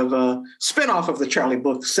series of a spinoff of the Charlie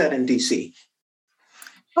book set in D.C.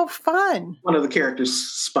 Oh, fun. One of the characters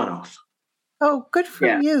spun off. Oh, good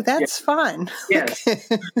for you. That's fun. Yes.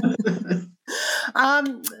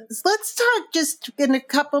 Let's talk just in a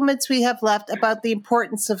couple minutes we have left about the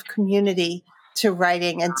importance of community to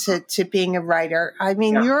writing and to being a writer.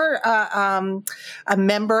 You're a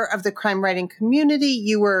member of the crime writing community.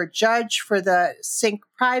 You were a judge for the Sync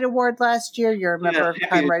Pride Award last year. You're a member of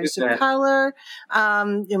Crime Writers of Color.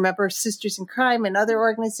 You're a member of Sisters in Crime and other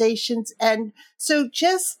organizations. And so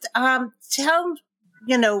just tell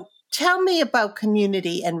me about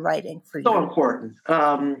community and writing for you. So important.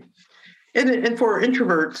 And for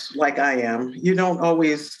introverts like I am, you don't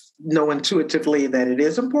always know intuitively that it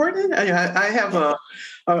is important. I have a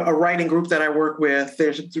writing group that I work with.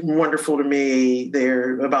 They're wonderful to me.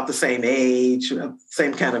 They're about the same age,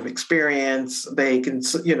 same kind of experience. They can,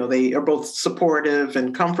 they are both supportive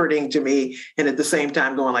and comforting to me. And at the same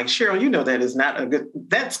time going like, Cheryl, that is not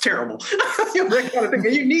that's terrible. That kind of thing.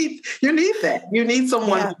 You need that. You need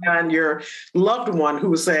someone beyond your loved one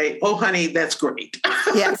who will say, oh, honey, that's great.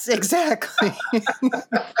 Yes, exactly.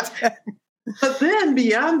 But then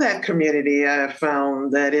beyond that community, I have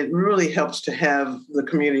found that it really helps to have the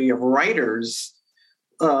community of writers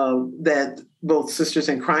that both Sisters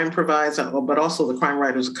in Crime provides, but also the Crime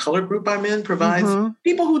Writers of Color group I'm in provides. Mm-hmm.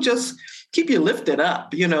 People who just keep you lifted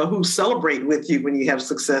up, who celebrate with you when you have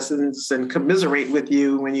successes and commiserate with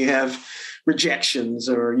you when you have rejections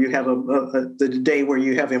or you have the day where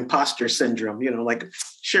you have imposter syndrome, like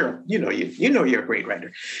Cheryl, you're a great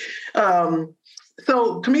writer.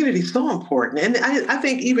 So community is so important. And I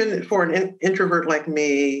think even for an introvert like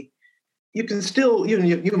me, you can still, you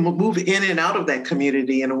move in and out of that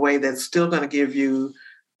community in a way that's still going to give you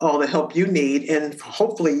all the help you need. And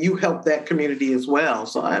hopefully you help that community as well.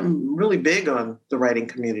 So I'm really big on the writing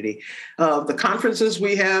community. The conferences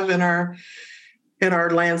we have in our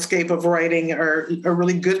landscape of writing are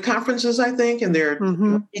really good conferences, I think. And they're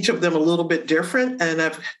each of them a little bit different. And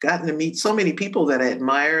I've gotten to meet so many people that I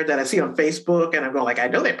admire, that I see on Facebook, and I go like, I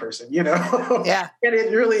know that person, Yeah. And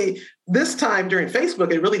it really, this time during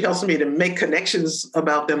Facebook, it really helps me to make connections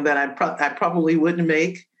about them that I probably wouldn't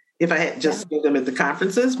make if I had just seen them at the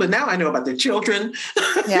conferences. But now I know about their children,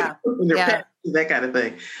 yeah, and their parents, that kind of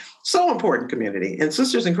thing. So important community. And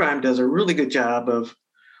Sisters in Crime does a really good job of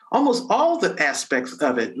almost all the aspects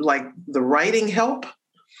of it, like the writing help,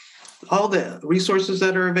 all the resources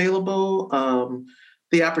that are available,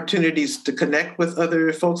 the opportunities to connect with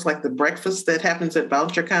other folks, like the breakfast that happens at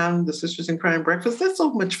VoucherCon, the Sisters in Crime breakfast. That's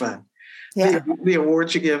so much fun. Yeah. The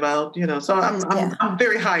awards you give out, so I'm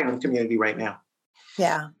very high on community right now.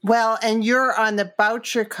 Yeah. Well, and you're on the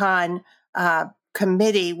VoucherCon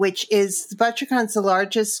committee, which is VoucherCon's the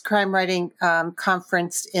largest crime writing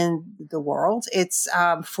conference in the world. It's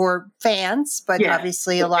for fans, but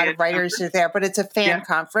obviously a lot of writers are there, but it's a fan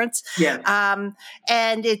conference. Yeah.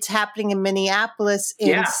 And it's happening in Minneapolis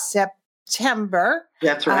in September.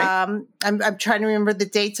 That's right. I'm trying to remember the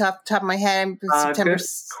dates off the top of my head. September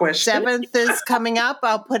 7th is coming up.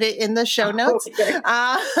 I'll put it in the show notes. Okay.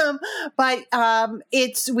 But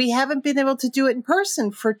we haven't been able to do it in person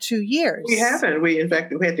for 2 years. We haven't. In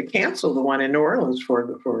fact, we had to cancel the one in New Orleans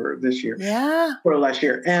for this year. Yeah. For last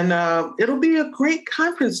year. And it'll be a great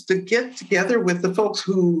conference to get together with the folks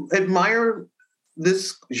who admire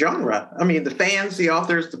this genre. I mean, the fans, the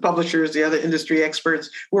authors, the publishers, the other industry experts,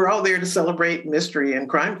 we're all there to celebrate mystery and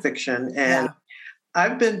crime fiction. And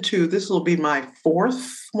I've been to, this will be my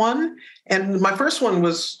 4th one. And my first one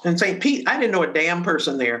was in St. Pete. I didn't know a damn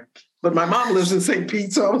person there, but my mom lives in St.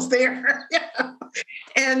 Pete, so I was there.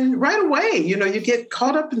 And right away, you get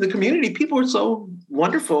caught up in the community. People are so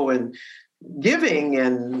wonderful and giving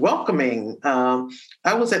and welcoming.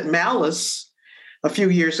 I was at Malice a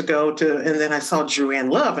few years ago and then I saw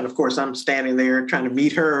Joanne Love. And of course, I'm standing there trying to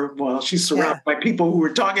meet her while she's surrounded by people who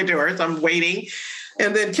were talking to her. So I'm waiting.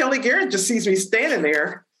 And then Kelly Garrett just sees me standing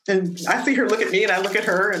there. And I see her look at me and I look at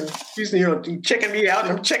her and she's, checking me out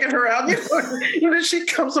and I'm checking her out. She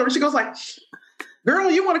comes over, she goes like,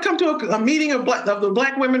 girl, you want to come to a meeting of the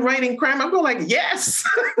Black women writing crime? I'm going like, yes.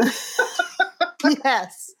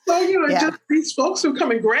 Yes. So, just these folks who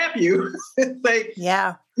come and grab you and say,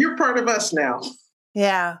 you're part of us now.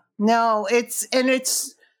 Yeah, no, it's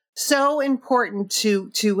so important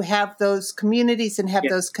to have those communities and have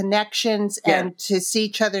those connections and to see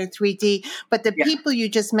each other in 3D. But the people you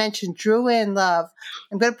just mentioned, Joanne Love,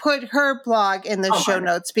 I'm going to put her blog in the show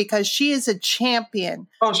notes because she is a champion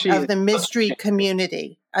of the mystery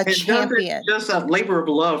community. A champion. Just a labor of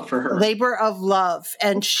love for her. Labor of love.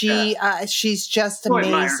 And she's just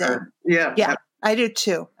amazing. Yeah. I do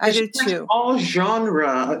too. All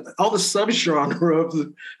genre, all the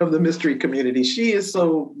subgenre of the mystery community. She is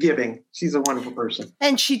so giving. She's a wonderful person.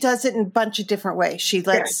 And she does it in a bunch of different ways. She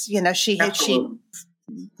lets, she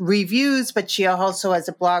reviews, but she also has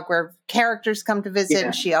a blog where characters come to visit.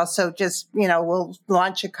 And she also just, will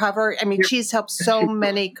launch a cover. I mean, she's helped so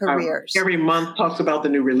many careers. Every month talks about the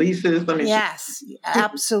new releases. I mean, yes,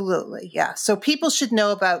 absolutely. Yeah. So people should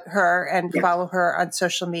know about her and follow her on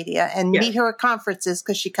social media and meet her at conferences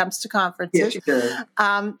because she comes to conferences. Yes, she does.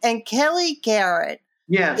 And Kelly Garrett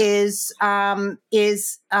is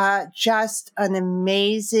just an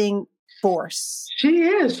amazing force. She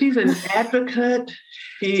is. She's an advocate.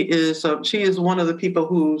 She is one of the people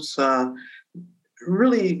who's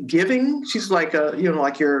really giving. She's like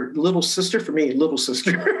like your little sister for me, little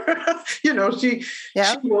sister. She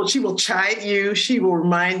will chide you. She will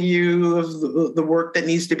remind you of the work that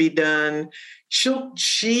needs to be done.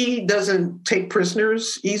 She doesn't take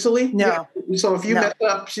prisoners easily. No. So if you mess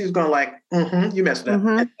up, she's going like, you messed up.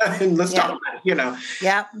 And let's talk about it,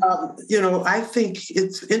 Yeah. I think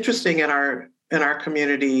it's interesting in our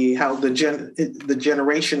community how the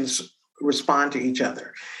generations respond to each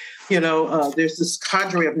other. There's this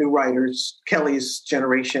cadre of new writers, Kelly's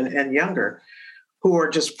generation and younger, who are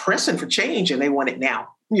just pressing for change and they want it now.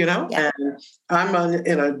 Yeah. And I'm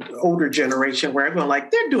in an older generation where everyone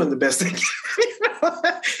they're doing the best they can.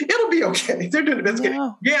 It'll be okay. They're doing the best they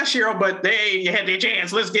can. Yeah, Cheryl, but you had their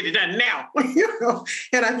chance. Let's get it done now.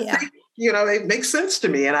 And I think, it makes sense to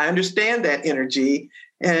me. And I understand that energy.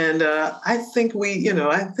 And I think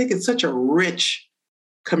I think it's such a rich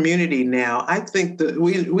community now. I think that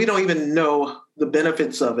we don't even know the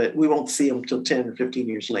benefits of it. We won't see them till 10 or 15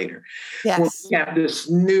 years later. Yes. When we have this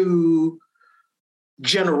new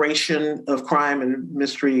generation of crime and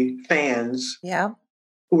mystery fans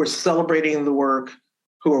who are celebrating the work,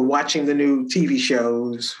 who are watching the new TV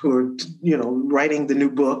shows, who are, writing the new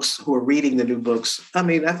books, who are reading the new books. I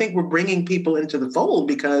mean, I think we're bringing people into the fold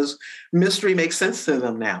because mystery makes sense to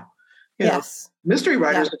them now. Yes. Mystery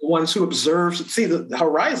writers are the ones who see the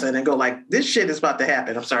horizon and go this shit is about to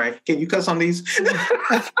happen. I'm sorry. Can you cuss on these?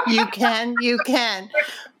 You can.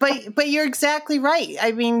 But you're exactly right.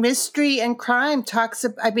 I mean, mystery and crime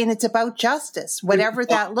it's about justice, whatever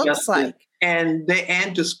that looks like. And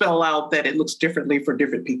to spell out that it looks differently for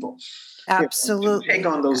different people. Absolutely. To take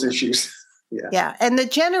on those issues. Yeah. And the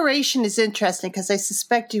generation is interesting because I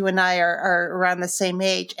suspect you and I are around the same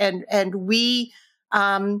age. And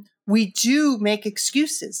we do make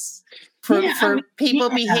excuses for people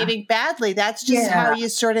behaving badly. That's just how you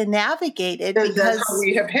sort of navigate it. Because that's how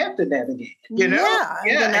we have had to navigate. And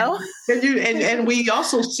we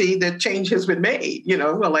also see that change has been made. Things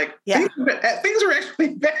are actually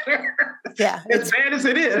better. Yeah, as bad as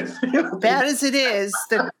it is. Bad as it is,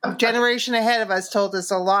 the generation ahead of us told us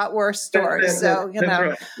a lot worse stories. That's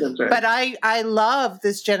right. But I love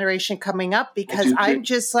this generation coming up because I'm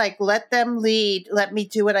just let them lead. Let me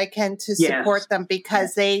do what I can to support them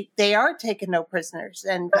because they are taking no prisoners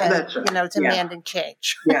and demanding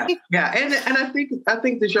change. And I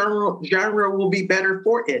think the genre will be better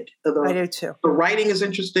for it. I do too. The writing is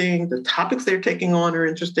interesting. The topics they're taking on are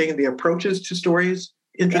interesting. The approaches to stories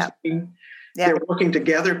interesting. Yeah. They're working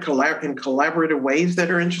together in collaborative ways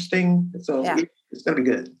that are interesting. So it's going to be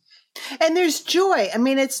good. And there's joy. I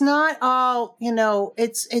mean, it's not all,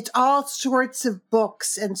 it's all sorts of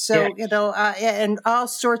books. And so, and all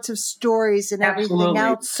sorts of stories and everything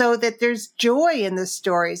else so that there's joy in the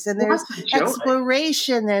stories and there's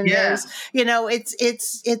exploration and there's,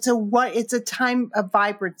 it's a time of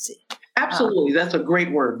vibrancy. Absolutely. That's a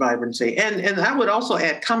great word, vibrancy. And I would also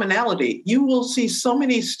add commonality. You will see so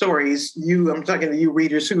many stories. I'm talking to you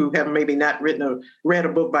readers who have maybe not read a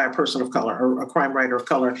book by a person of color or a crime writer of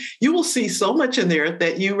color. You will see so much in there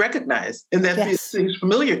that you recognize and that seems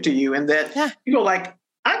familiar to you and that you go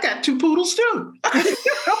I got two poodles too.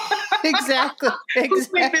 Exactly. Who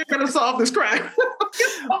think they're going to solve this crime?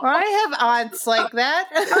 I have aunts like that.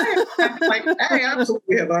 I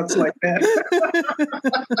absolutely have aunts like that.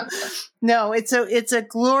 No, it's a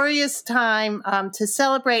glorious time to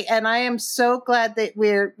celebrate, and I am so glad that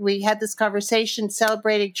we had this conversation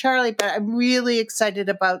celebrating Charlie. But I'm really excited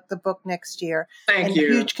about the book next year. Thank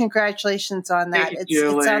you. Huge congratulations on that. It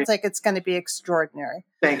sounds like it's going to be extraordinary.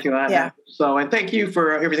 Thank you, Anna. So, and thank you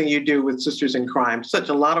for everything you do with Sisters in Crime. Such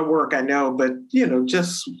a lot of work, I know, but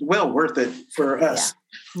just well worth it for us.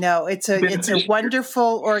 Yeah. No, it's a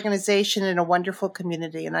wonderful organization and a wonderful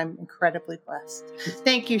community, and I'm incredibly blessed.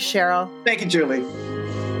 Thank you, Cheryl. Thank you, Julie.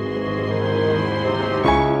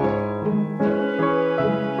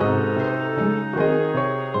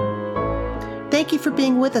 Thank you for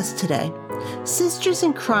being with us today. Sisters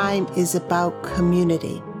in Crime is about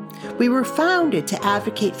community. We were founded to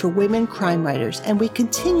advocate for women crime writers, and we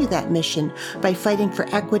continue that mission by fighting for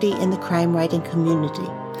equity in the crime writing community.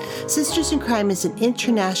 Sisters in Crime is an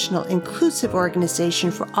international, inclusive organization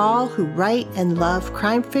for all who write and love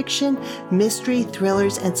crime fiction, mystery,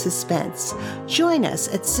 thrillers, and suspense. Join us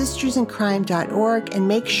at sistersandcrime.org and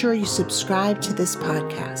make sure you subscribe to this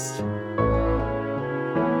podcast.